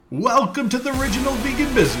Welcome to the Original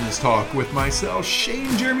Vegan Business Talk with myself,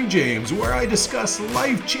 Shane Jeremy James, where I discuss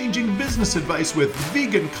life-changing business advice with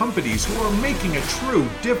vegan companies who are making a true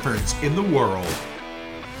difference in the world.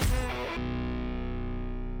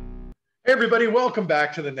 Hey everybody, welcome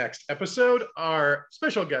back to the next episode. Our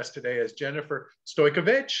special guest today is Jennifer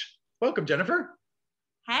Stojkovic. Welcome, Jennifer.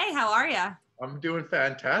 Hey, how are you? I'm doing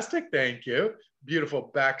fantastic, thank you.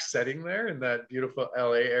 Beautiful back setting there in that beautiful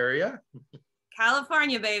LA area.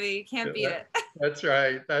 California, baby. You can't beat it. That's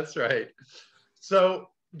right. That's right. So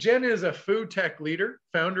Jen is a food tech leader,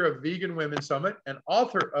 founder of Vegan Women Summit, and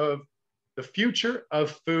author of The Future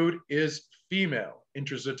of Food is Female.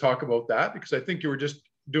 Interested to talk about that because I think you were just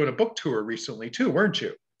doing a book tour recently too, weren't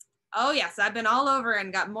you? Oh, yes. I've been all over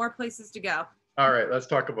and got more places to go. All right, let's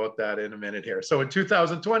talk about that in a minute here. So in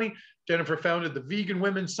 2020, Jennifer founded the Vegan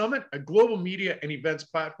Women Summit, a global media and events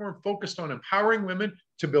platform focused on empowering women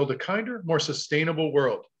to build a kinder, more sustainable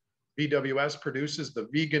world. VWS produces the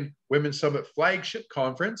Vegan Women Summit flagship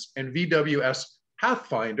conference and VWS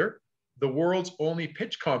Pathfinder, the world's only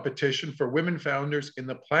pitch competition for women founders in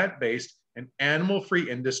the plant-based and animal-free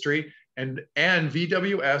industry, and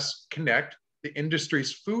VWS Connect, the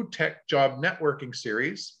industry's food tech job networking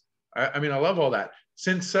series. I mean, I love all that.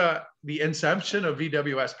 Since the inception of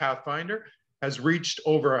VWS Pathfinder has reached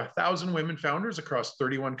over 1,000 women founders across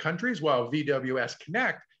 31 countries, while VWS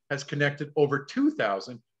Connect has connected over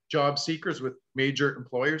 2,000 job seekers with major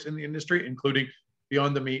employers in the industry, including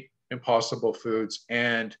Beyond the Meat, Impossible Foods,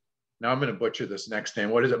 and now I'm going to butcher this next name.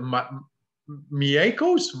 What is it?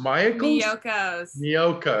 Miyokos?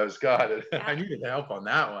 Miyokos. Got it. Yeah. I needed help on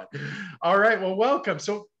that one. All right. Well, welcome.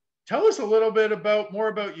 So tell us a little bit more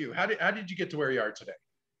about you. How did you get to where you are today?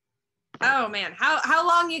 Oh man, how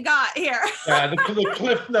long you got here? Yeah, the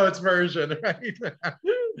Cliff Notes version, right?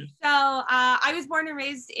 So I was born and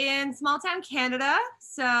raised in small town Canada.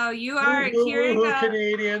 So you are hearing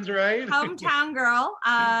Canadians, right? Hometown girl.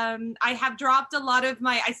 I have dropped a lot of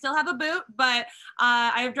I still have a boot, but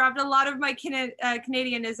I have dropped a lot of my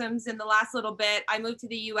Canadianisms in the last little bit. I moved to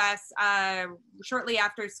the US shortly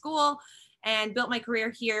after school and built my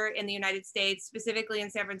career here in the United States, specifically in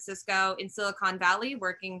San Francisco, in Silicon Valley,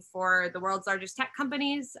 working for the world's largest tech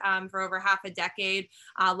companies for over half a decade,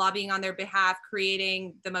 lobbying on their behalf,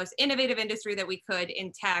 creating the most innovative industry that we could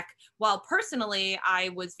in tech. While personally, I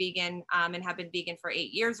was vegan and have been vegan for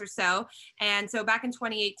 8 years or so. And so back in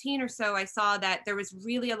 2018 or so, I saw that there was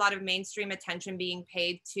really a lot of mainstream attention being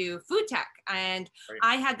paid to food tech. And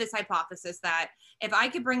I had this hypothesis that if I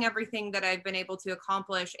could bring everything that I've been able to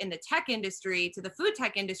accomplish in the tech industry to the food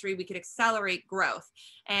tech industry, we could accelerate growth.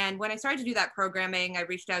 And when I started to do that programming, I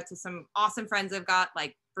reached out to some awesome friends I've got,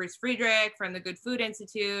 like Bruce Friedrich from the Good Food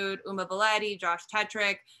Institute, Uma Valetti, Josh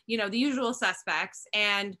Tetrick, the usual suspects.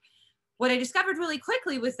 And what I discovered really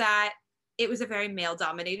quickly was that it was a very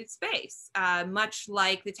male-dominated space, much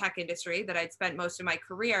like the tech industry that I'd spent most of my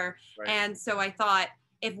career. Right. And so I thought,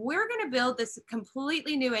 if we're going to build this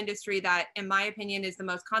completely new industry that, in my opinion, is the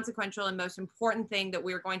most consequential and most important thing that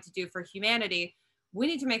we're going to do for humanity, we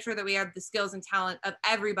need to make sure that we have the skills and talent of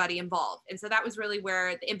everybody involved. And so that was really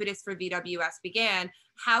where the impetus for VWS began.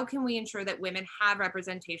 How can we ensure that women have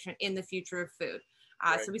representation in the future of food?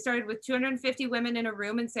 Right. So we started with 250 women in a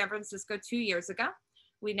room in San Francisco 2 years ago.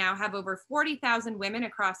 We now have over 40,000 women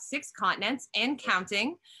across 6 continents and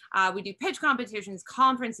counting. We do pitch competitions,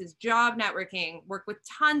 conferences, job networking, work with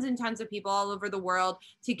tons and tons of people all over the world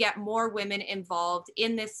to get more women involved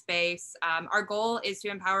in this space. Our goal is to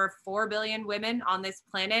empower 4 billion women on this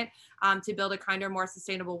planet to build a kinder, more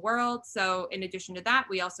sustainable world. So in addition to that,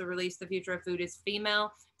 we also released The Future of Food is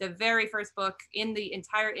Female, the very first book in the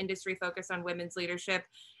entire industry focused on women's leadership.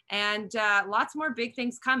 And lots more big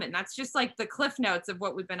things coming. That's just like the cliff notes of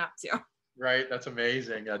what we've been up to. Right. That's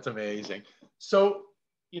amazing. That's amazing. So,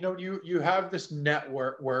 you have this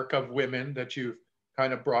network of women that you've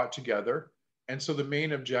kind of brought together. And so the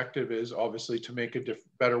main objective is obviously to make a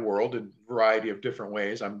better world in a variety of different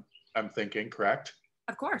ways. I'm thinking, correct?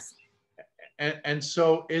 Of course. And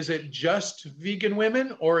so is it just vegan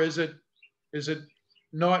women, or is it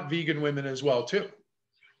not vegan women as well too?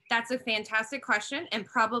 That's a fantastic question, and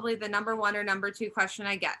probably the number 1 or number 2 question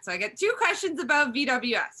I get. So I get 2 questions about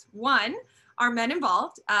VWS. One, are men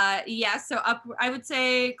involved? Yes. So I would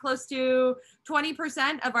say close to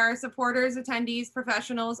 20% of our supporters, attendees,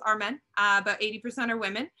 professionals are men. About 80% are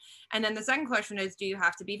women. And then the second question is, do you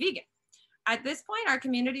have to be vegan? At this point, our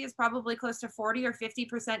community is probably close to 40 or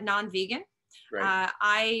 50% non-vegan. Right.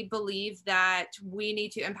 I believe that we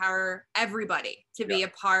need to empower everybody to be a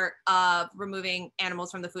part of removing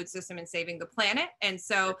animals from the food system and saving the planet. And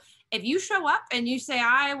so if you show up and you say,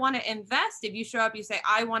 I want to invest, if you show up, you say,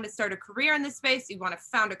 I want to start a career in this space, you want to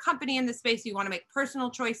found a company in this space, you want to make personal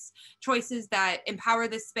choices that empower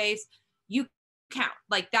this space, you count.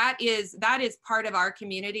 Like that is part of our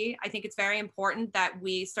community. I think it's very important that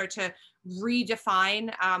we start to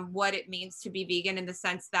redefine what it means to be vegan, in the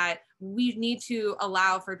sense that we need to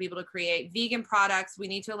allow for people to create vegan products. We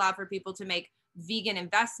need to allow for people to make vegan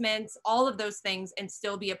investments, all of those things, and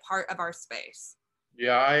still be a part of our space.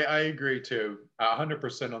 Yeah, I agree too,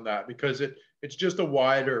 100% on that, because it's just a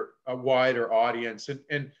wider audience.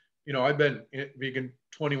 And you know, I've been vegan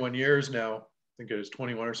 21 years now. I think it is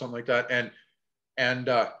 21 or something like that. And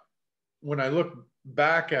when I look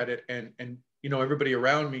back at it, and you know, everybody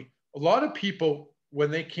around me, a lot of people, when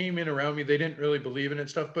they came in around me, they didn't really believe in it and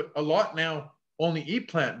stuff, but a lot now only eat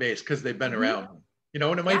plant-based because they've been around, you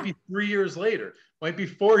know, and it might be 3 years later, might be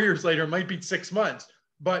 4 years later, it might be 6 months,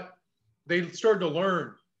 but they started to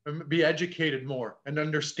learn and be educated more and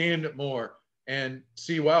understand it more and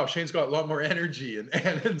see, wow, Shane's got a lot more energy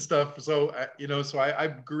and stuff. So, you know, so I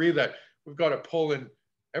agree that we've got to pull in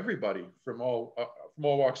everybody from all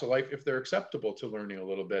walks of life, if they're acceptable to learning a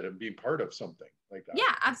little bit and being part of something like that.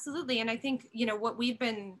 Yeah, absolutely. And I think, you know,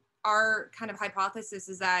 our kind of hypothesis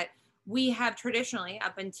is that we have traditionally,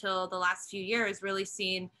 up until the last few years, really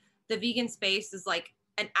seen the vegan space as like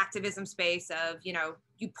an activism space of, you know,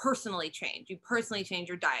 you personally change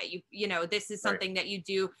your diet. You know, this is something that you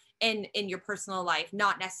do in your personal life,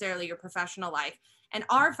 not necessarily your professional life. And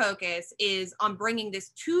our focus is on bringing this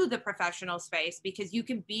to the professional space, because you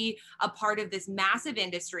can be a part of this massive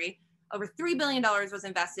industry. Over $3 billion was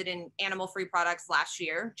invested in animal-free products last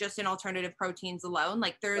year, just in alternative proteins alone.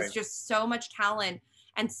 Like there's just so much talent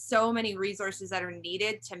and so many resources that are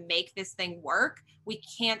needed to make this thing work. We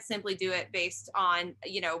can't simply do it based on,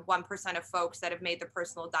 you know, 1% of folks that have made the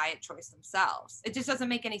personal diet choice themselves. It just doesn't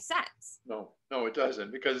make any sense. No, it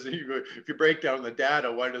doesn't, because if you break down the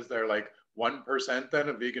data, what is there, like 1% then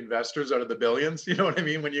of vegan investors out of the billions? You know what I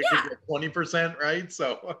mean? When you could get 20%, right?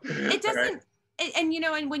 So it doesn't. And, you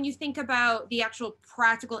know, and when you think about the actual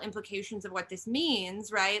practical implications of what this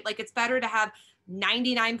means, right? Like it's better to have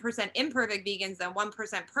 99% imperfect vegans than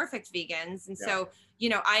 1% perfect vegans. And so, you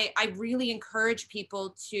know, I really encourage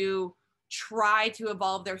people to try to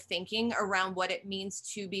evolve their thinking around what it means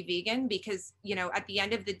to be vegan, because, you know, at the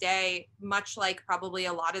end of the day, much like probably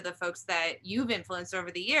a lot of the folks that you've influenced over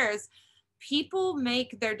the years, people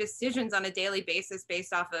make their decisions on a daily basis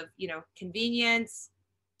based off of, you know, convenience,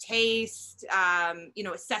 taste, you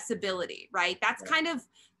know, accessibility, right? That's kind of,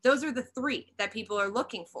 those are the three that people are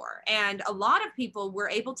looking for. And a lot of people were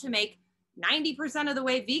able to make 90% of the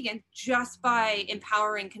way vegan just by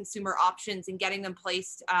empowering consumer options and getting them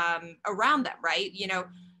placed around them, right? You know,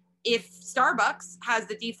 if Starbucks has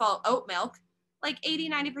the default oat milk, like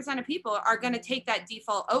 80-90% of people are going to take that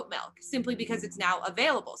default oat milk simply because it's now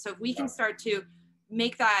available. So if we can start to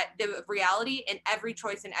make that the reality in every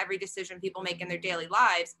choice and every decision people make in their daily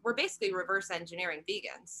lives, we're basically reverse engineering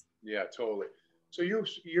vegans. Yeah, totally. So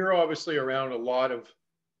you're obviously around a lot of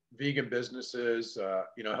vegan businesses,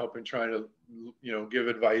 you know, helping, trying to, you know, give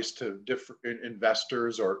advice to different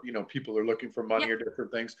investors, or, you know, people are looking for money or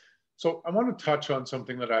different things. So I want to touch on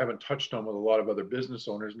something that I haven't touched on with a lot of other business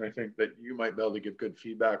owners, and I think that you might be able to give good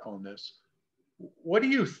feedback on this. What do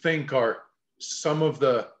you think are some of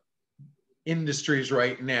the industries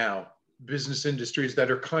right now, business industries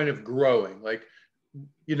that are kind of growing? Like,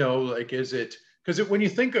 you know, like, is it, because when you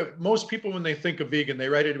think of, most people, when they think of vegan, they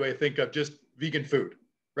right away think of just vegan food,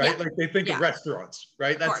 right? Like they think of restaurants,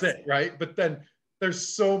 right? That's it, right? But then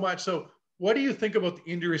there's so much. So what do you think about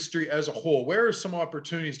the industry as a whole? Where are some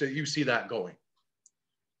opportunities that you see that going?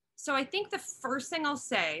 So I think the first thing I'll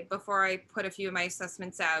say before I put a few of my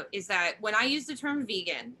assessments out is that when I use the term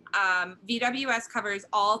vegan, VWS covers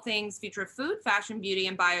all things future of food, fashion, beauty,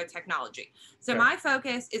 and biotechnology. So my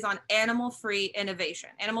focus is on animal-free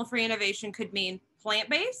innovation. Animal-free innovation could mean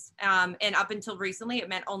plant-based, and up until recently, it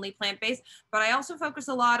meant only plant-based. But I also focus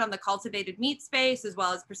a lot on the cultivated meat space, as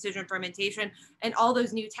well as precision fermentation and all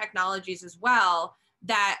those new technologies as well,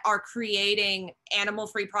 that are creating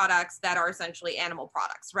animal-free products that are essentially animal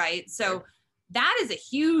products, right? So that is a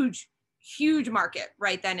huge, huge market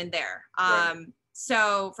right then and there.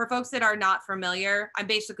 So for folks that are not familiar, I'm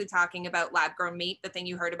basically talking about lab-grown meat, the thing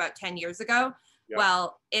you heard about 10 years ago.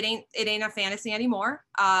 Well, it ain't a fantasy anymore.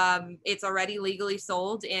 It's already legally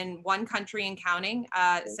sold in one country and counting,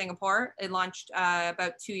 Singapore. It launched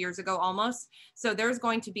about 2 years ago almost. So there's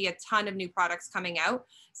going to be a ton of new products coming out.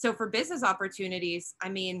 So for business opportunities, I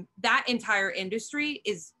mean, that entire industry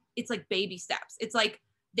it's like baby steps. It's like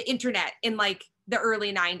the internet in like the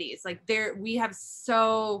early 90s. Like we have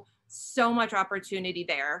so So much opportunity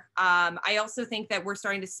there. I also think that we're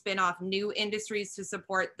starting to spin off new industries to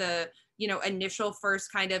support the, initial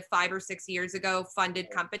first kind of 5 or 6 years ago funded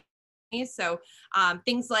companies. So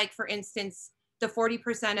things like, for instance, the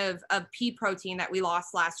 40% of pea protein that we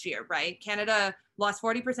lost last year, right? Canada lost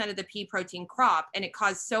 40% of the pea protein crop, and it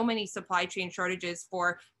caused so many supply chain shortages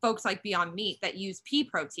for folks like Beyond Meat that use pea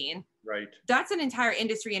protein. Right. That's an entire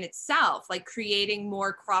industry in itself, like creating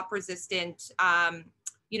more crop resistant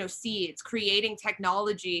seeds, creating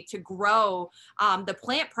technology to grow the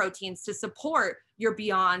plant proteins to support your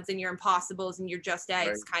Beyonds and your Impossibles and your Just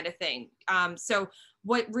Eggs kind of thing. So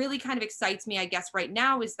what really kind of excites me, I guess, right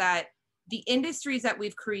now is that the industries that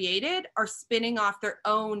we've created are spinning off their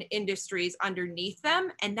own industries underneath them.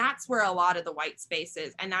 And that's where a lot of the white space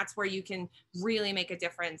is. And that's where you can really make a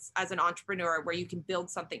difference as an entrepreneur, where you can build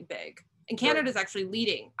something big. And Canada is actually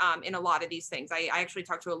leading in a lot of these things. I actually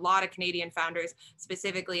talked to a lot of Canadian founders,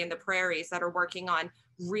 specifically in the prairies, that are working on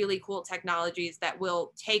really cool technologies that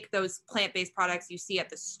will take those plant-based products you see at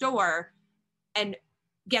the store and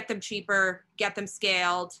get them cheaper, get them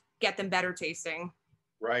scaled, get them better tasting.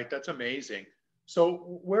 Right. That's amazing.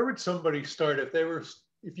 So where would somebody start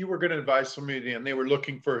if you were going to advise somebody and they were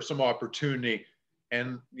looking for some opportunity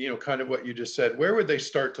and, kind of what you just said, where would they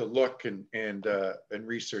start to look and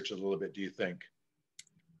research a little bit, do you think?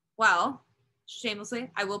 Well,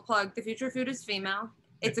 shamelessly, I will plug The Future of Food is Female.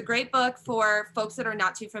 It's a great book for folks that are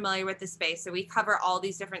not too familiar with the space. So we cover all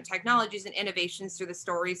these different technologies and innovations through the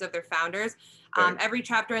stories of their founders. Every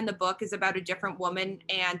chapter in the book is about a different woman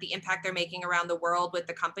and the impact they're making around the world with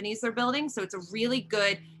the companies they're building. So it's a really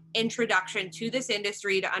good introduction to this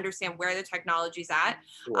industry to understand where the technology's at.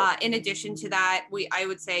 Cool. In addition to that, I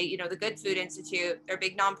would say, the Good Food Institute, they're a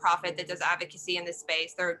big nonprofit that does advocacy in this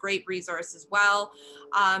space. They're a great resource as well.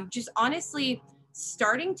 Just honestly,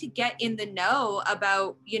 starting to get in the know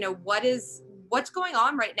about, what's going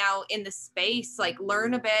on right now in the space, like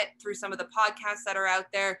learn a bit through some of the podcasts that are out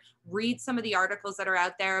there, read some of the articles that are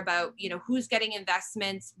out there about, who's getting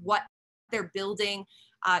investments, what they're building.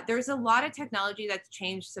 There's a lot of technology that's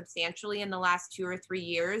changed substantially in the last 2 or 3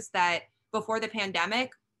 years that before the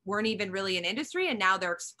pandemic weren't even really an industry, and now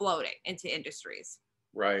they're exploding into industries.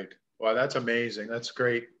 Right. Well, that's amazing. That's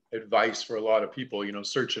great advice for a lot of people,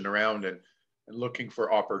 searching around and looking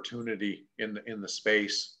for opportunity in the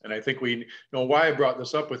space. And I think we know why I brought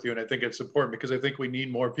this up with you. And I think it's important because I think we need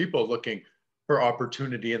more people looking for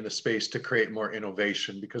opportunity in the space to create more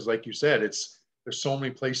innovation, because like you said, there's so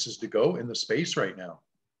many places to go in the space right now.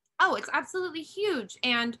 Oh, it's absolutely huge.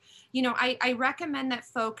 And, I recommend that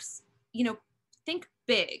folks, think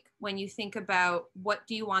big when you think about what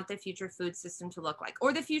do you want the future food system to look like,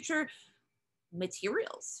 or the future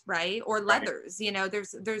materials, right? Or leathers. Right.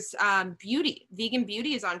 There's beauty. Vegan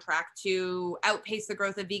beauty is on track to outpace the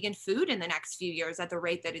growth of vegan food in the next few years at the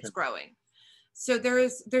rate that it's growing. So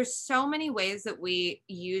there's so many ways that we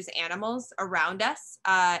use animals around us.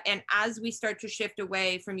 And as we start to shift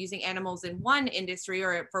away from using animals in one industry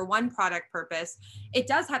or for one product purpose, it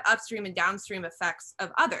does have upstream and downstream effects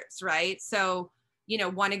of others, right? So,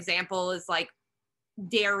 one example is like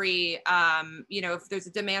dairy. If there's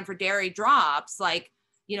a demand for dairy drops, like,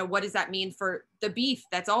 what does that mean for the beef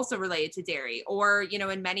that's also related to dairy? Or,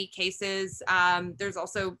 in many cases,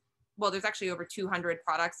 there's actually over 200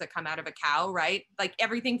 products that come out of a cow, right? Like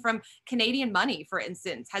everything from Canadian money, for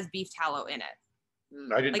instance, has beef tallow in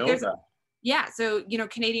it. I didn't know that. Yeah. So,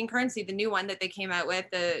 Canadian currency, the new one that they came out with,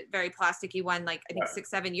 the very plasticky one, like I think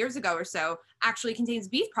 6-7 years ago or so, actually contains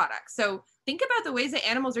beef products. So think about the ways that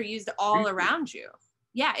animals are used all around you.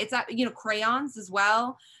 Yeah. It's, crayons as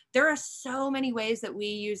well. There are so many ways that we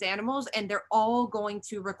use animals, and they're all going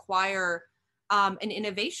to require an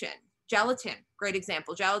innovation. Gelatin, great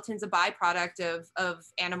example. Gelatin's a byproduct of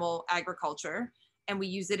animal agriculture, and we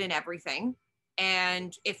use it in everything.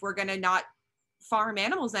 And if we're going to not farm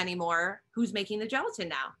animals anymore, who's making the gelatin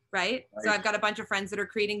now, right? So I've got a bunch of friends that are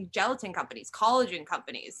creating gelatin companies, collagen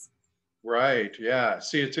companies. Right. Yeah.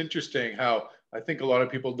 See, it's interesting how I think a lot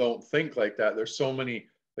of people don't think like that. There's so many,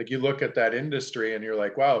 like you look at that industry and you're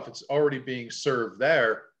like, wow, if it's already being served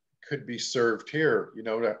there, it could be served here,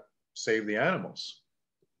 to save the animals.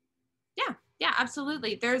 Yeah,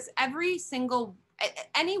 absolutely. There's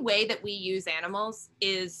any way that we use animals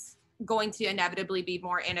is going to inevitably be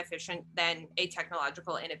more inefficient than a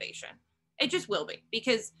technological innovation. It just will be,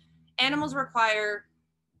 because animals require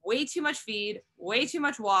way too much feed, way too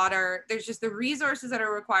much water. There's just the resources that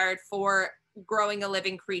are required for growing a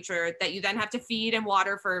living creature that you then have to feed and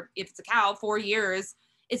water for, if it's a cow, 4 years.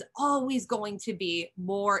 is always going to be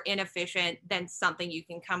more inefficient than something you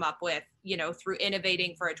can come up with, you know, through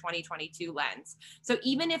innovating for a 2022 lens. So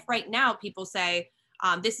even if right now people say,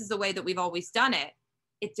 this is the way that we've always done it,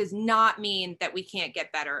 it does not mean that we can't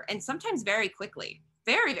get better. And sometimes very quickly,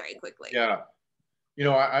 very, very quickly. Yeah. You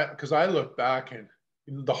know, because I look back, and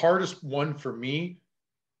the hardest one for me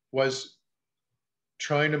was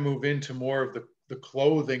trying to move into more of the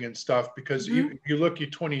clothing and stuff, because you look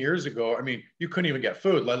 20 years ago, I mean, you couldn't even get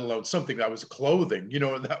food, let alone something that was clothing, you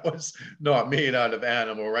know, that was not made out of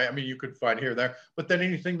animal, right? I mean, you could find here and there, but then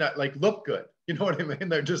anything that like looked good, you know what I mean?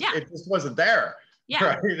 They're just, it just wasn't there. Yeah.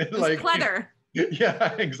 Right. It was like clutter.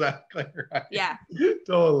 Yeah, exactly. Right. Yeah.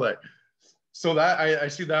 Totally. So that I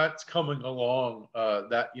see that's coming along,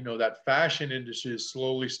 that, you know, that fashion industry is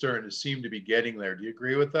slowly starting to seem to be getting there. Do you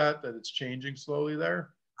agree with that it's changing slowly there?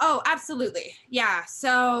 Oh, absolutely. Yeah.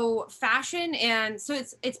 So fashion, and so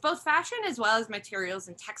it's both fashion as well as materials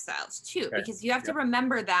and textiles too, because you have to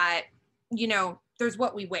remember that, you know, there's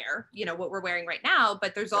what we wear, you know, what we're wearing right now,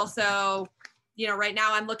 but there's also, you know, right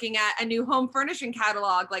now I'm looking at a new home furnishing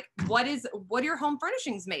catalog. Like, what are your home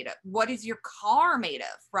furnishings made of? What is your car made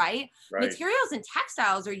of? Right? Materials and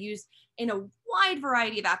textiles are used in a wide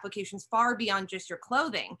variety of applications, far beyond just your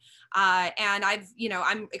clothing. And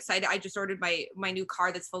I'm excited. I just ordered my new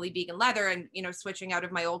car that's fully vegan leather, and, you know, switching out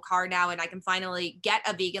of my old car now, and I can finally get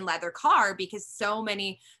a vegan leather car, because so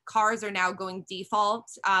many cars are now going default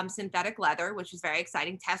synthetic leather, which is very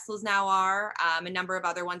exciting. Teslas now are, a number of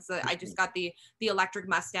other ones that I just got the electric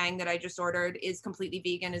Mustang that I just ordered is completely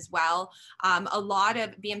vegan as well. A lot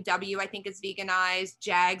of BMW, I think, is veganized.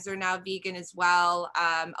 Jags are now vegan as well.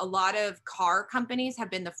 A lot of car companies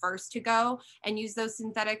have been the first to go and use those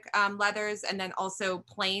synthetic leathers, and then also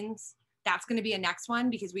planes. That's going to be a next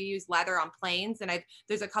one, because we use leather on planes, and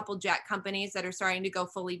there's a couple jet companies that are starting to go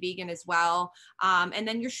fully vegan as well. And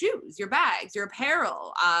then your shoes, your bags, your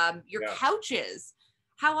apparel, your couches.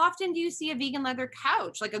 How often do you see a vegan leather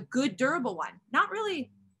couch, like a good durable one? Not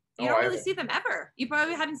really. You don't really see them ever. You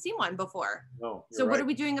probably haven't seen one before. No. So what are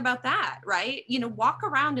we doing about that, right? You know, walk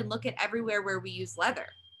around and look at everywhere where we use leather.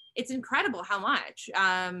 It's incredible how much.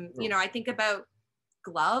 You know, I think about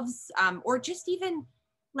gloves, or just even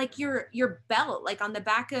like your belt, like on the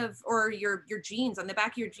back of, or your jeans, on the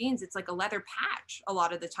back of your jeans, it's like a leather patch a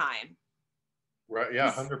lot of the time. Right.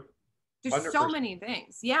 Yeah. 100%. There's so many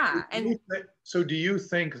things. Yeah. So do you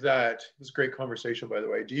think that, this is a great conversation, by the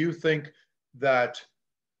way, do you think that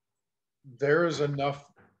there is enough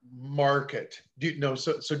market?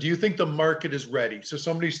 So do you think the market is ready? So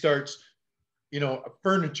somebody starts, you know, a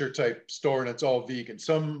furniture type store, and it's all vegan.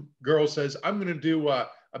 Some girl says, I'm going to do a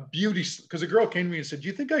beauty, because a girl came to me and said, do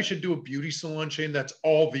you think I should do a beauty salon chain that's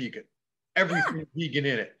all vegan? Everything vegan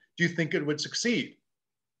in it. Do you think it would succeed?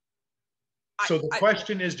 So the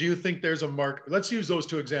question is, do you think there's a market? Let's use those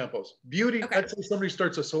two examples. Beauty, let's say somebody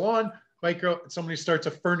starts a salon, somebody starts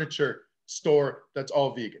a furniture store that's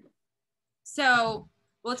all vegan. So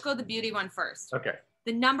let's go the beauty one first. Okay.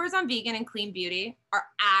 The numbers on vegan and clean beauty are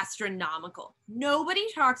astronomical. Nobody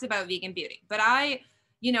talks about vegan beauty, but I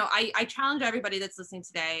challenge everybody that's listening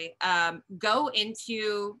today, go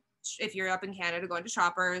into, if you're up in Canada, go into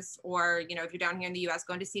Shoppers, or, you know, if you're down here in the US,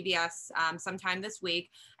 go into CVS sometime this week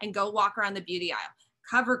and go walk around the beauty aisle.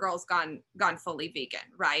 CoverGirl's gone fully vegan,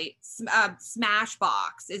 right?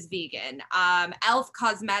 Smashbox is vegan. Elf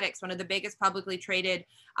Cosmetics, one of the biggest publicly traded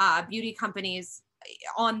beauty companies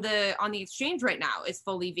on the exchange right now, is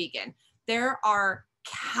fully vegan. There are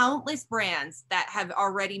countless brands that have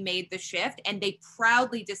already made the shift, and they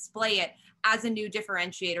proudly display it as a new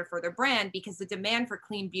differentiator for their brand, because the demand for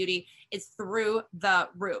clean beauty is through the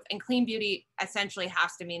roof, and clean beauty essentially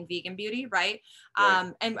has to mean vegan beauty, right?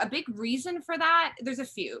 And a big reason for that, there's a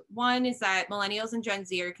few. One is that millennials and Gen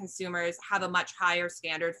Z consumers have a much higher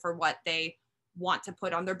standard for what they want to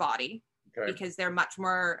put on their body, because they're much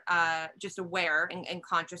more just aware and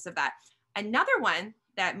conscious of that. Another one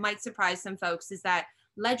that might surprise some folks is that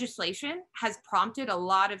legislation has prompted a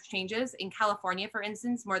lot of changes. In California, for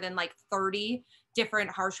instance, more than like 30 different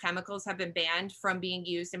harsh chemicals have been banned from being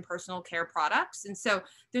used in personal care products. And so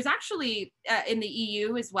there's actually in the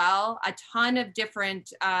EU as well, a ton of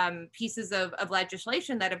different pieces of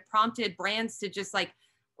legislation that have prompted brands to just like,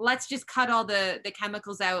 let's just cut all the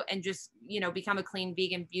chemicals out and just, you know, become a clean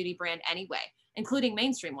vegan beauty brand anyway, including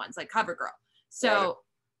mainstream ones like CoverGirl. So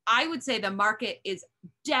I would say the market is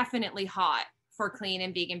definitely hot for clean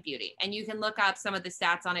and vegan beauty. And you can look up some of the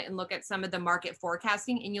stats on it and look at some of the market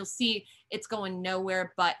forecasting, and you'll see it's going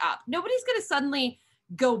nowhere but up. Nobody's going to suddenly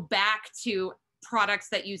go back to products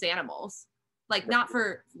that use animals. like not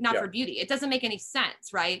for beauty. It doesn't make any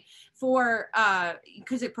sense, right? For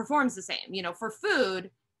because it performs the same. You know, for food,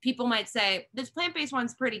 people might say this plant-based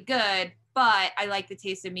one's pretty good, but I like the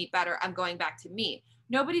taste of meat better. I'm going back to meat.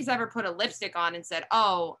 Nobody's ever put a lipstick on and said,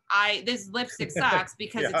 "Oh, this lipstick sucks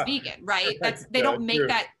because it's vegan," right? They don't make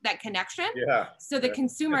that connection. Yeah. So the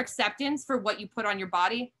consumer acceptance for what you put on your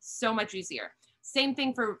body, so much easier. Same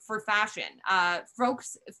thing for fashion.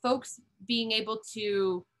 Folks being able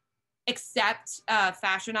to accept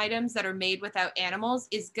fashion items that are made without animals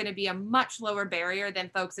is going to be a much lower barrier than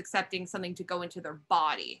folks accepting something to go into their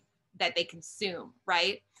body that they consume,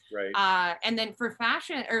 right? Right. And then for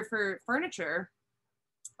fashion or for furniture,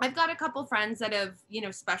 I've got a couple friends that have, you know,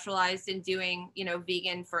 specialized in doing, you know,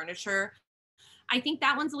 vegan furniture. I think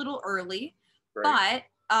that one's a little early, Right.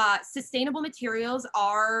 but sustainable materials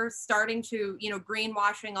are starting to, you know,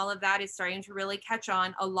 greenwashing, all of that is starting to really catch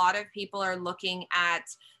on. A lot of people are looking at,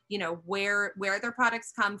 you know, where their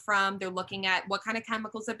products come from. They're looking at what kind of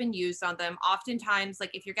chemicals have been used on them. Oftentimes,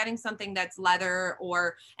 like if you're getting something that's leather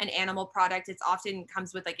or an animal product, it's often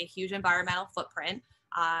comes with like a huge environmental footprint.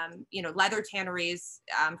 You know, leather tanneries,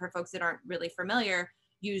 for folks that aren't really familiar,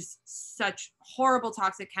 use such horrible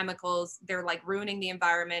toxic chemicals. They're like ruining the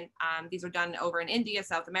environment. These are done over in India,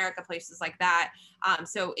 South America, places like that.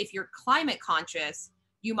 So if you're climate conscious,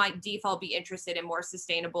 you might default be interested in more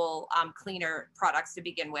sustainable, cleaner products to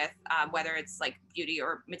begin with, whether it's like beauty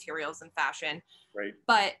or materials and fashion. Right.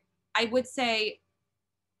 But I would say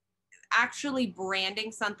actually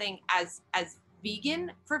branding something as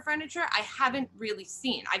vegan for furniture, I haven't really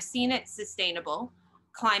seen. I've seen it sustainable,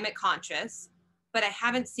 climate conscious, but I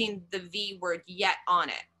haven't seen the V word yet on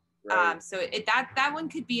it. Right. So that one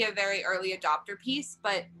could be a very early adopter piece,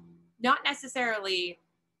 but not necessarily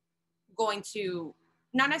going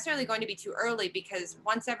to be too early, because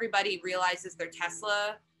once everybody realizes their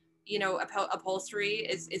Tesla, you know, upholstery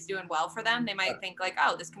is doing well for them, they might think like,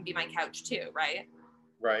 oh, this can be my couch too, right?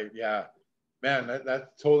 Right. Yeah. Man,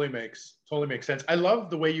 that totally makes sense. I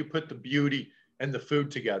love the way you put the beauty and the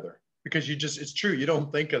food together, because it's true. You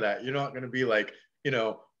don't think of that. You're not going to be like, you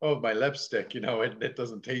know, oh, my lipstick, you know, it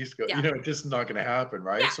doesn't taste good. Yeah. You know, it's just not going to happen.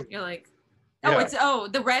 Right. Yeah. So You're like, yeah.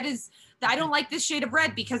 the red is, I don't like this shade of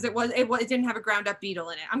red because it didn't have a ground up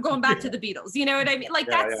beetle in it. I'm going back to the Beatles. You know what I mean? Like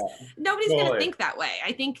Yeah. nobody's going to Totally. think that way.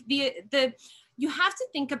 I think you have to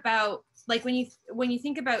think about, like when you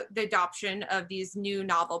think about the adoption of these new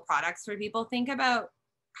novel products for people, think about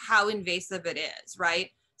how invasive it is,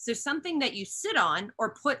 right? So something that you sit on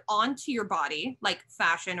or put onto your body, like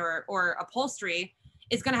fashion or upholstery,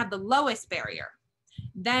 is going to have the lowest barrier.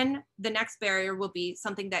 Then the next barrier will be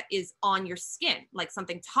something that is on your skin, like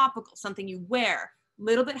something topical, something you wear,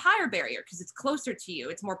 little bit higher barrier because it's closer to you,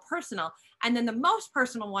 it's more personal. And then the most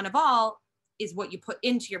personal one of all is what you put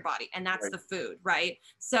into your body, and that's Right. the food, right?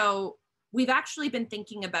 So we've actually been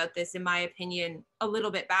thinking about this, in my opinion, a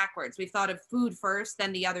little bit backwards. We've thought of food first,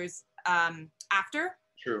 then the others after,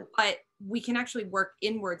 True. but we can actually work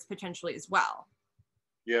inwards potentially as well.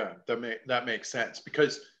 Yeah, that makes sense,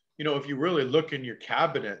 because you know, if you really look in your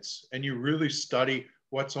cabinets and you really study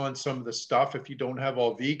what's on some of the stuff, if you don't have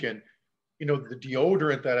all vegan, you know, the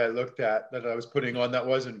deodorant that I looked at that I was putting on that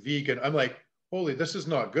wasn't vegan, I'm like, holy, this is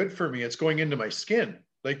not good for me. It's going into my skin.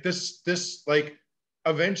 Like this like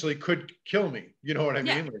eventually could kill me. You know what I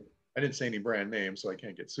Yeah. mean? Like, I didn't say any brand names, so I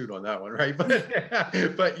can't get sued on that one, right?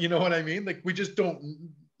 But you know what I mean? Like we just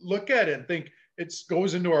don't look at it and think it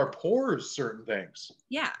goes into our pores, certain things.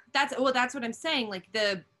 Yeah, that's what I'm saying. Like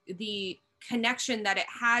the connection that it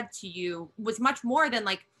had to you was much more than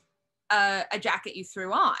like a jacket you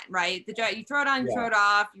threw on, right? The jacket you throw it on, you throw Yeah. it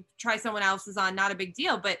off, you try someone else's on, not a big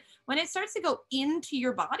deal. But when it starts to go into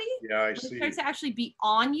your body, Yeah, I when it see. starts to actually be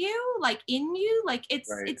on you, like in you, like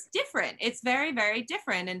Right. it's different. It's very, very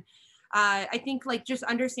different. And I think like just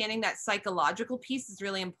understanding that psychological piece is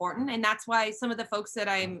really important. And that's why some of the folks that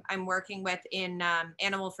I'm working with in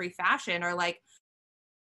animal free fashion are like,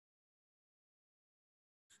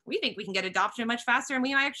 we think we can get adoption much faster, and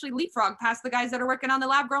we might actually leapfrog past the guys that are working on the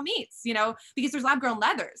lab grown meats, you know, because there's lab grown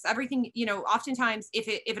leathers. Everything, you know, oftentimes if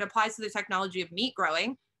it applies to the technology of meat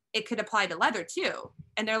growing, it could apply to leather too.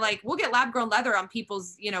 And they're like, we'll get lab grown leather on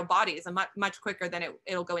people's, you know, bodies and much quicker than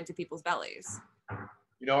it'll go into people's bellies.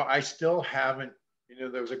 You know, I still haven't, you know,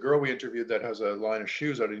 there was a girl we interviewed that has a line of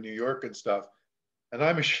shoes out of New York and stuff. And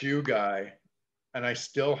I'm a shoe guy, and I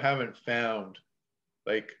still haven't found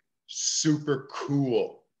like super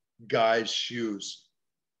cool guys' shoes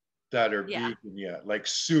that are Yeah. vegan yet. Like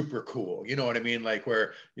super cool. You know what I mean? Like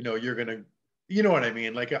where, you know, you know what I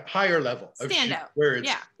mean? Like a higher level of Stand shoe out. where it's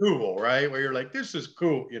Yeah. cool, right? Where you're like, this is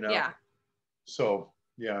cool, you know? Yeah. So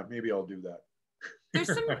yeah, maybe I'll do that.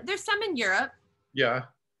 There's some in Europe Yeah.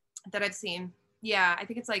 that I've seen. Yeah, I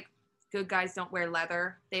think it's like Good Guys Don't Wear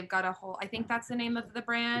Leather. They've got a whole, I think that's the name of the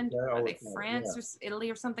brand. Are they France or Italy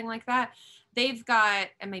or something like that? They've got,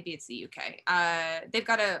 and maybe it's the UK. They've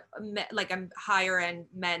got a higher end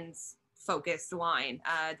men's focused line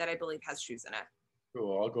that I believe has shoes in it.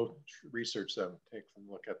 Cool. I'll go research them, take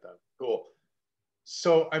a look at them. Cool.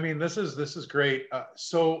 So, I mean, this is great.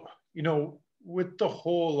 So, you know, with the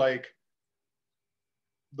whole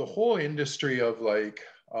industry of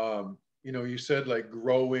you know, you said like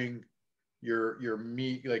growing your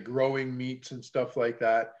meat, like growing meats and stuff like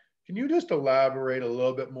that. Can you just elaborate a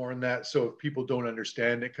little bit more on that so if people don't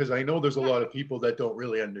understand it? Because I know there's a lot of people that don't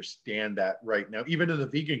really understand that right now. Even in the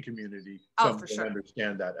vegan community, some don't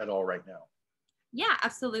understand that at all right now. Yeah,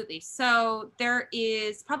 absolutely. So there's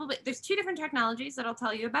two different technologies that I'll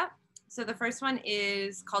tell you about. So the first one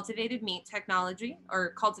is cultivated meat technology,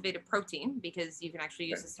 or cultivated protein, because you can actually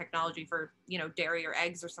use this technology for, you know, dairy or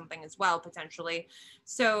eggs or something as well, potentially.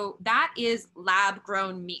 So that is lab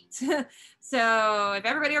grown meat. So if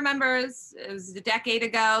everybody remembers, it was a decade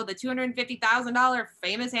ago, the $250,000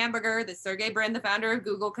 famous hamburger that Sergey Brin, the founder of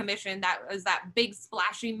Google, commissioned, that was that big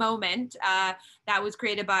splashy moment that was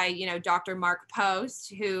created by, you know, Dr. Mark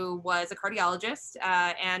Post, who was a cardiologist,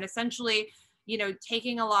 and essentially, you know,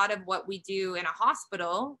 taking a lot of what we do in a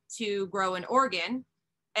hospital to grow an organ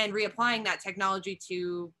and reapplying that technology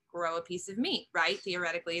to grow a piece of meat, right?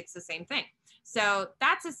 Theoretically, it's the same thing. So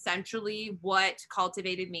that's essentially what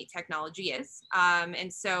cultivated meat technology is.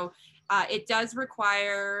 And so it does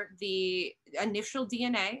require the initial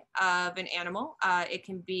DNA of an animal. It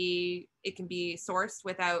can be sourced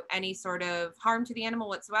without any sort of harm to the animal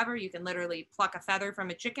whatsoever. You can literally pluck a feather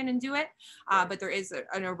from a chicken and do it, but there is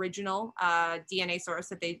an original DNA source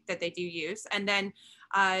that they do use. And then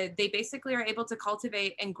they basically are able to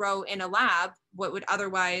cultivate and grow in a lab what would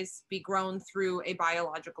otherwise be grown through a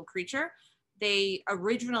biological creature. They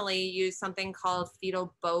originally used something called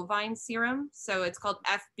fetal bovine serum. So it's called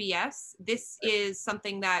FBS. This is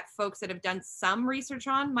something that folks that have done some research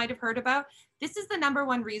on might have heard about. This is the number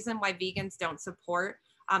one reason why vegans don't support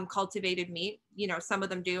cultivated meat. You know, some of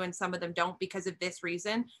them do and some of them don't because of this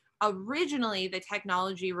reason. Originally, the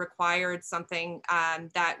technology required something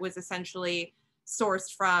that was essentially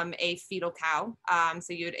sourced from a fetal cow.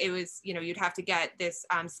 So you'd have to get this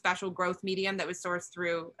special growth medium that was sourced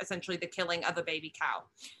through essentially the killing of a baby cow.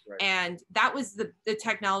 Right. And that was the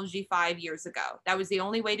technology 5 years ago. That was the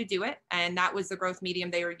only way to do it. And that was the growth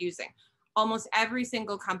medium they were using. Almost every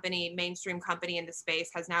single company, mainstream company in the space,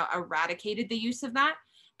 has now eradicated the use of that.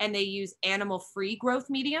 And they use animal-free growth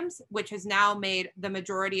mediums, which has now made the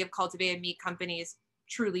majority of cultivated meat companies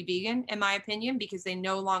truly vegan, in my opinion, because they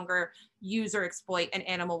no longer use or exploit an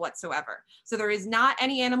animal whatsoever. So there is not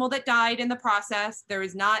any animal that died in the process. There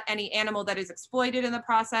is not any animal that is exploited in the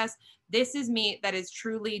process. This is meat that is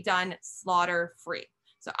truly done slaughter-free.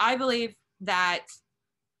 So I believe that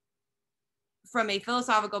from a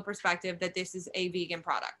philosophical perspective, that this is a vegan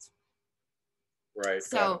product. Right.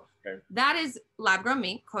 So that is lab-grown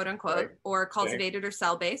meat, quote unquote, right, or cultivated or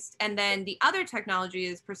cell-based. And then the other technology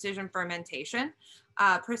is precision fermentation.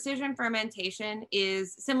 Precision fermentation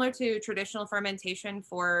is similar to traditional fermentation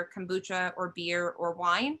for kombucha or beer or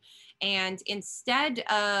wine. And instead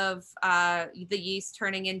of the yeast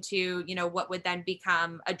turning into, you know, what would then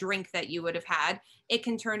become a drink that you would have had, it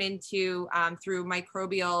can turn into, through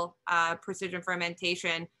microbial precision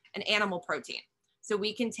fermentation, an animal protein. So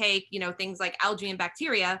we can take, you know, things like algae and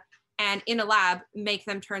bacteria and in a lab make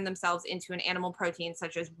them turn themselves into an animal protein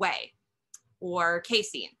such as whey or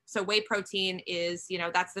casein. So whey protein is, you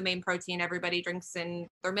know, that's the main protein everybody drinks in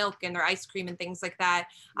their milk and their ice cream and things like that.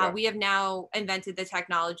 Yeah. We have now invented the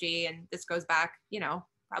technology, and this goes back, you know,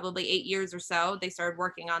 probably 8 years or so. They started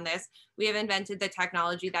working on this. We have invented the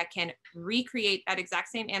technology that can recreate that exact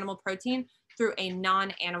same animal protein through a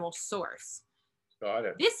non-animal source. Got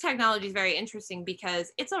it. This technology is very interesting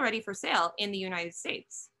because it's already for sale in the United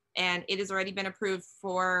States, and it has already been approved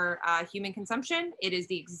for human consumption. It is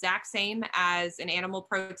the exact same as an animal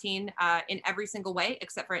protein in every single way,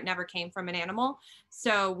 except for it never came from an animal.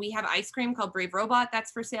 So we have ice cream called Brave Robot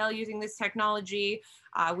that's for sale using this technology.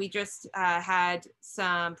 We just had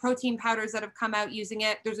some protein powders that have come out using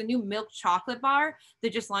it. There's a new milk chocolate bar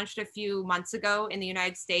that just launched a few months ago in the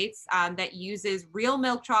United States that uses real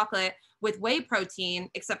milk chocolate with whey protein,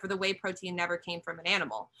 except for the whey protein never came from an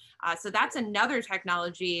animal. So that's another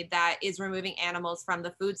technology that is removing animals from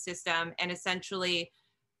the food system and essentially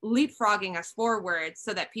leapfrogging us forward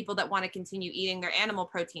so that people that want to continue eating their animal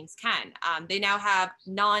proteins can. They now have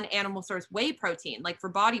non-animal source whey protein, like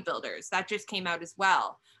for bodybuilders. That just came out as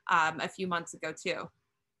well a few months ago too.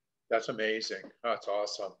 That's amazing. That's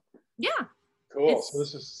awesome. Yeah. Cool. So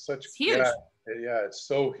this is such, it's huge. Yeah, it's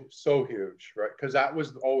so huge, right? Because that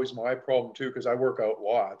was always my problem too, because I work out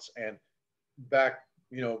lots, and back,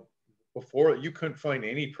 before, you couldn't find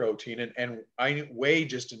any protein, and I whey,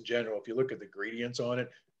 just in general, if you look at the ingredients on it,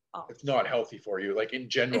 it's not healthy for you. Like in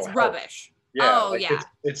general, it's rubbish. Yeah. Oh like yeah.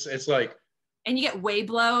 It's like, and you get whey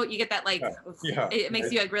bloat. You get that like, it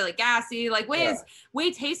makes you like really gassy. Like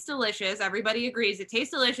whey tastes delicious. Everybody agrees it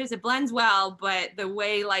tastes delicious. It blends well, but the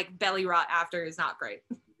whey like belly rot after is not great.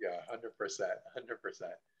 Yeah, 100%.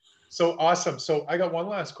 So awesome. So I got one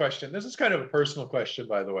last question. This is kind of a personal question,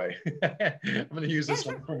 by the way. I'm going to use this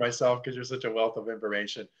one for myself because you're such a wealth of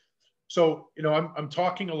information. So, I'm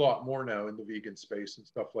talking a lot more now in the vegan space and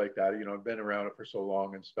stuff like that. I've been around it for so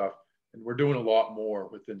long and stuff, and we're doing a lot more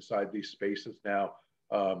with inside these spaces now.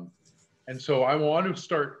 And so I want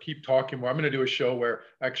to keep talking more. I'm going to do a show where,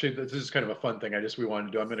 actually, this is kind of a fun thing we want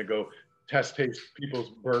to do. I'm going to go taste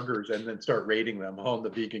people's burgers and then start rating them all in the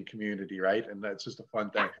vegan community, right? And that's just a fun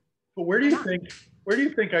thing. But where do you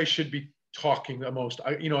think I should be talking the most?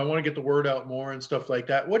 I want to get the word out more and stuff like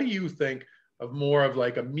that. What do you think of more of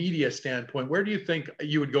like a media standpoint? Where do you think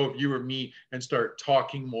you would go if you were me and start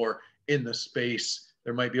talking more in the space?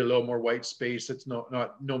 There might be a little more white space. It's not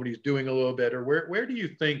nobody's doing a little bit, or where do you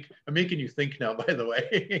think? I'm making you think now, by the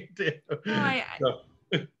way.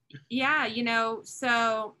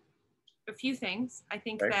 So a few things. I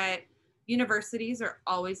think that universities are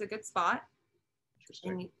always a good spot.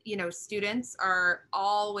 And, students are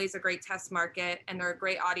always a great test market, and they're a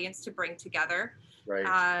great audience to bring together.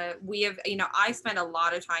 Right. We have, I spend a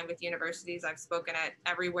lot of time with universities. I've spoken at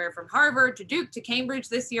everywhere from Harvard to Duke to Cambridge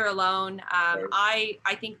this year alone. I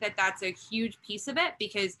think that that's a huge piece of it,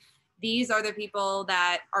 because these are the people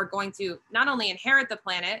that are going to not only inherit the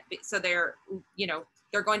planet, so they're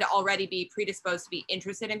going to already be predisposed to be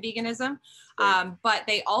interested in veganism, but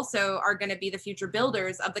they also are going to be the future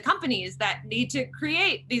builders of the companies that need to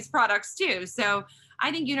create these products too. So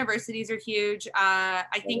I think universities are huge. I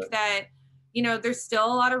think that, there's still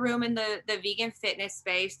a lot of room in the vegan fitness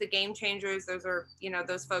space. The Game Changers, those are,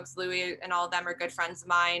 those folks, Louis and all of them are good friends of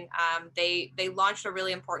mine. They launched a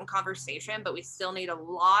really important conversation, but we still need a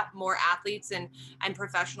lot more athletes and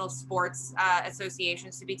professional sports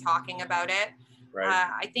associations to be talking about it. Right.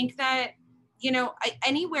 I think that,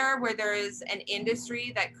 anywhere where there is an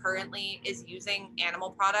industry that currently is using animal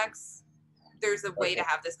products, there's a way to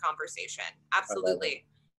have this conversation. Absolutely.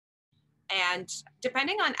 And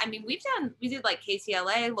depending on, we did like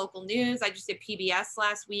KCLA, local news. I just did PBS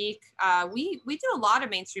last week. We do a lot of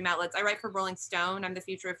mainstream outlets. I write for Rolling Stone. I'm the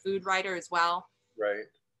Future of Food writer as well. Right.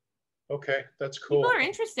 Okay, that's cool. People are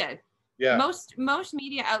interested. Yeah. Most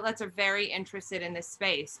media outlets are very interested in this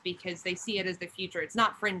space because they see it as the future. It's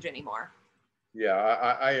not fringe anymore. Yeah,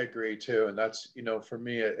 I agree too. And that's, for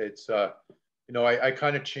me, it's, I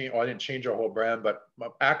kind of changed, I didn't change our whole brand, but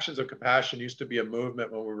Actions of Compassion used to be a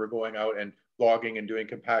movement when we were going out and blogging and doing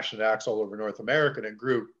compassionate acts all over North America, and it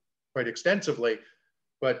grew quite extensively.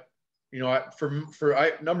 But,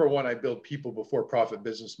 number one, I build people before profit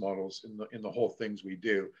business models in the whole things we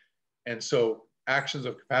do. And so Actions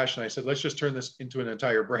of Compassion, I said, let's just turn this into an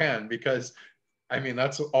entire brand, because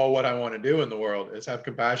that's all what I want to do in the world, is have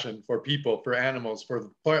compassion for people, for animals, for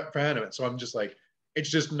animals. So I'm just like, it's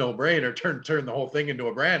just no brainer. Turn the whole thing into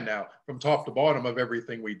a brand now, from top to bottom of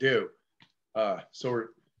everything we do. So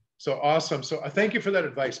awesome. So thank you for that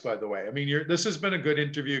advice, by the way. This has been a good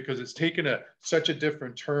interview because it's taken such a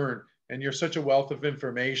different turn, and you're such a wealth of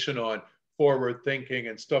information on forward thinking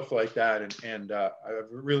and stuff like that. And I've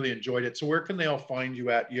really enjoyed it. So where can they all find you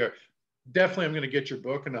at? Definitely, I'm going to get your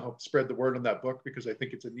book, and I hope spread the word on that book, because I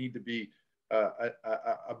think it's a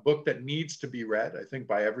book that needs to be read, I think,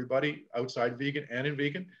 by everybody outside vegan and in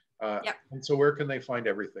vegan. And so where can they find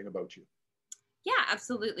everything about you? Yeah,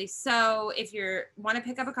 absolutely. So if you want to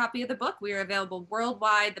pick up a copy of the book, we are available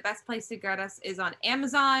worldwide. The best place to get us is on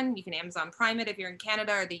Amazon. You can Amazon Prime it if you're in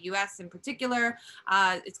Canada or the US in particular.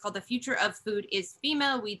 It's called The Future of Food is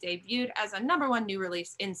Female. We debuted as a #1 new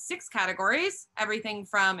release in 6 categories, everything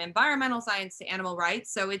from environmental science to animal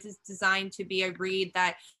rights. So it is designed to be a read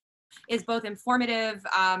that is both informative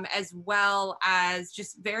as well as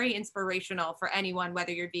just very inspirational for anyone,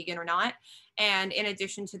 whether you're vegan or not. And in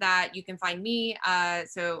addition to that, you can find me.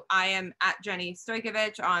 So I am at Jenny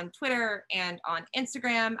Stojkovic on Twitter and on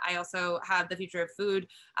Instagram. I also have the Future of Food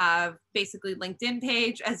basically LinkedIn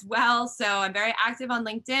page as well. So I'm very active on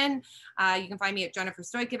LinkedIn. You can find me at Jennifer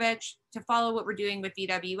Stojkovic to follow what we're doing with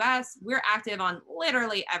VWS. We're active on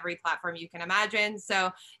literally every platform you can imagine.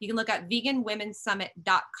 So you can look at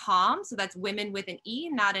veganwomensummit.com. So that's women with an E,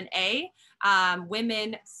 not an A,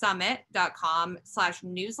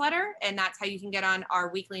 womensummit.com/newsletter. And that's how you can get on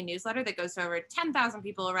our weekly newsletter that goes to over 10,000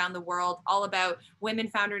 people around the world, all about women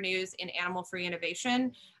founder news in animal-free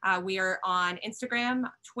innovation. We are on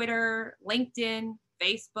Instagram, Twitter, LinkedIn,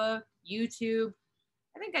 Facebook, YouTube.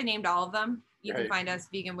 I think I named all of them. You can find us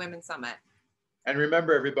Vegan Women Summit. And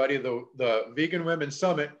remember, everybody, the Vegan Women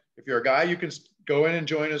Summit, if you're a guy, you can go in and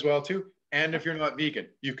join as well too. And if you're not vegan,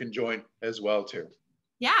 you can join as well too.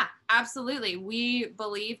 Yeah, absolutely. We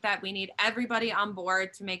believe that we need everybody on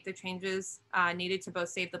board to make the changes needed to both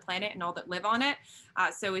save the planet and all that live on it.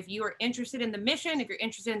 So if you are interested in the mission, if you're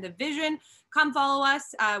interested in the vision, come follow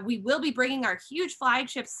us. We will be bringing our huge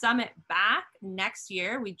flagship summit back next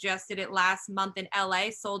year. We just did it last month in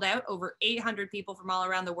LA, sold out. Over 800 people from all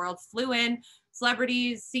around the world flew in.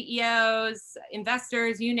 Celebrities, CEOs,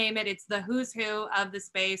 investors, you name it. It's the who's who of the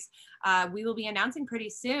space. We will be announcing pretty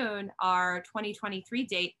soon our 2023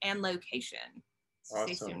 date and location. So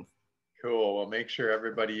awesome. Stay tuned. Cool. Well, make sure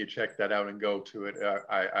everybody you check that out and go to it.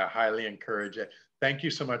 I highly encourage it. Thank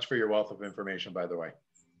you so much for your wealth of information, by the way.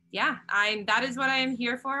 Yeah, that is what I am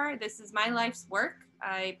here for. This is my life's work.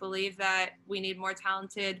 I believe that we need more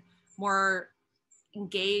talented, more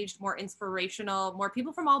engaged, more inspirational, more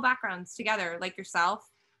people from all backgrounds together, like yourself,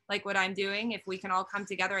 like what I'm doing. If we can all come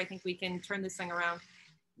together, I think we can turn this thing around.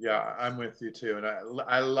 Yeah, I'm with you too. And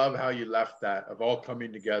I love how you left that of all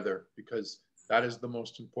coming together, because that is the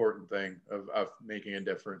most important thing of making a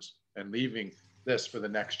difference and leaving this for the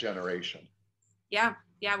next generation. Yeah,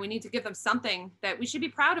 we need to give them something that we should be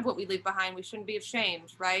proud of what we leave behind. We shouldn't be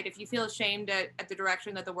ashamed, right? If you feel ashamed at the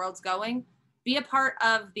direction that the world's going, be a part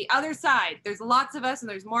of the other side. There's lots of us and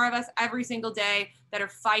there's more of us every single day that are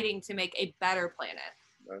fighting to make a better planet.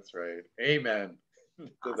 That's right. Amen.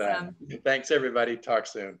 Awesome. To that. Thanks, everybody. Talk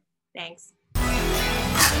soon. Thanks.